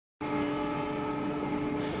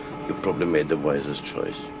You probably made the wisest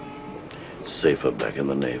choice. Safer back in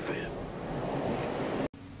the Navy.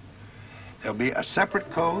 There'll be a separate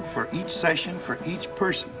code for each session for each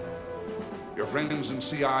person. Your friends in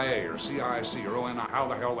CIA or CIC or ONI, how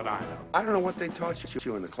the hell would I know? I don't know what they taught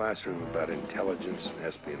you in the classroom about intelligence and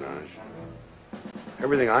espionage.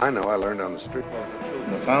 Everything I know, I learned on the street.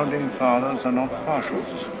 The founding fathers are not partial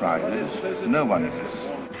to surprises. No one is.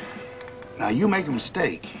 Now, you make a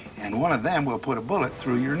mistake, and one of them will put a bullet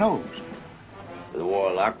through your nose. The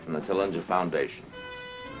warlock from the T323 Foundation.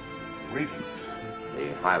 Greetings.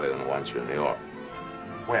 The highwayman wants you in New York.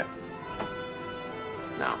 When?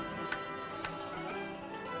 Now.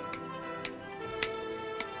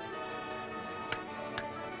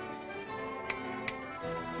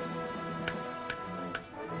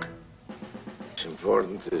 What's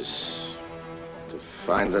important is to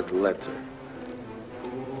find that letter.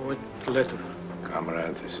 What letter?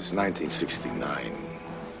 Comrade, this is 1969.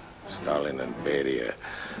 Stalin and Beria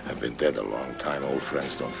have been dead a long time. Old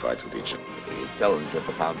friends don't fight with each other. You tell them that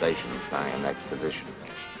the Foundation is planning an expedition.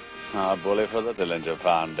 A bully for the T323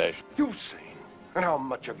 Foundation. You've seen. And how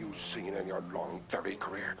much have you seen in your long theory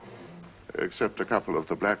career? Except a couple of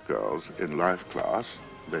the black girls in life class.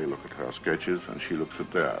 They look at her sketches and she looks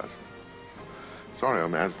at theirs. Sorry,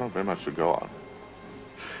 old man, it's not very much to go on.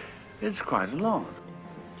 It's quite a lot.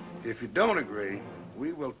 If you don't agree,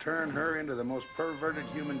 we will turn her into the most perverted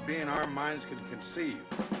human being our minds can conceive.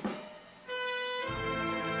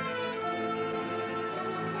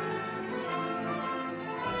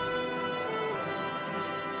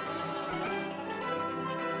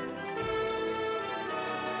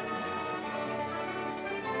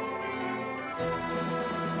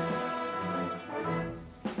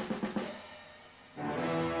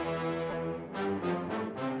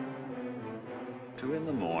 In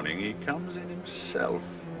the morning, he comes in himself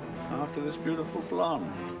after this beautiful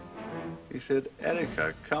blonde. He said,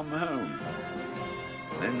 Erica, come home.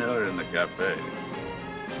 They know her in the cafe.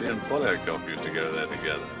 She and Polyakov used to go there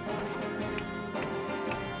together.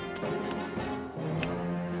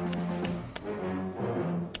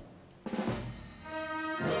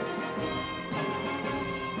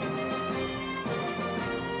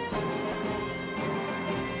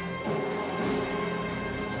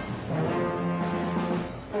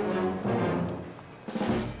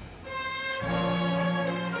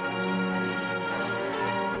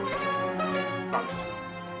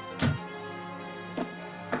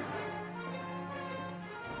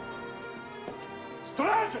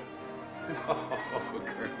 Oh,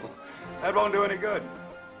 Colonel, that won't do any good.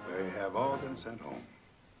 They have all been sent home.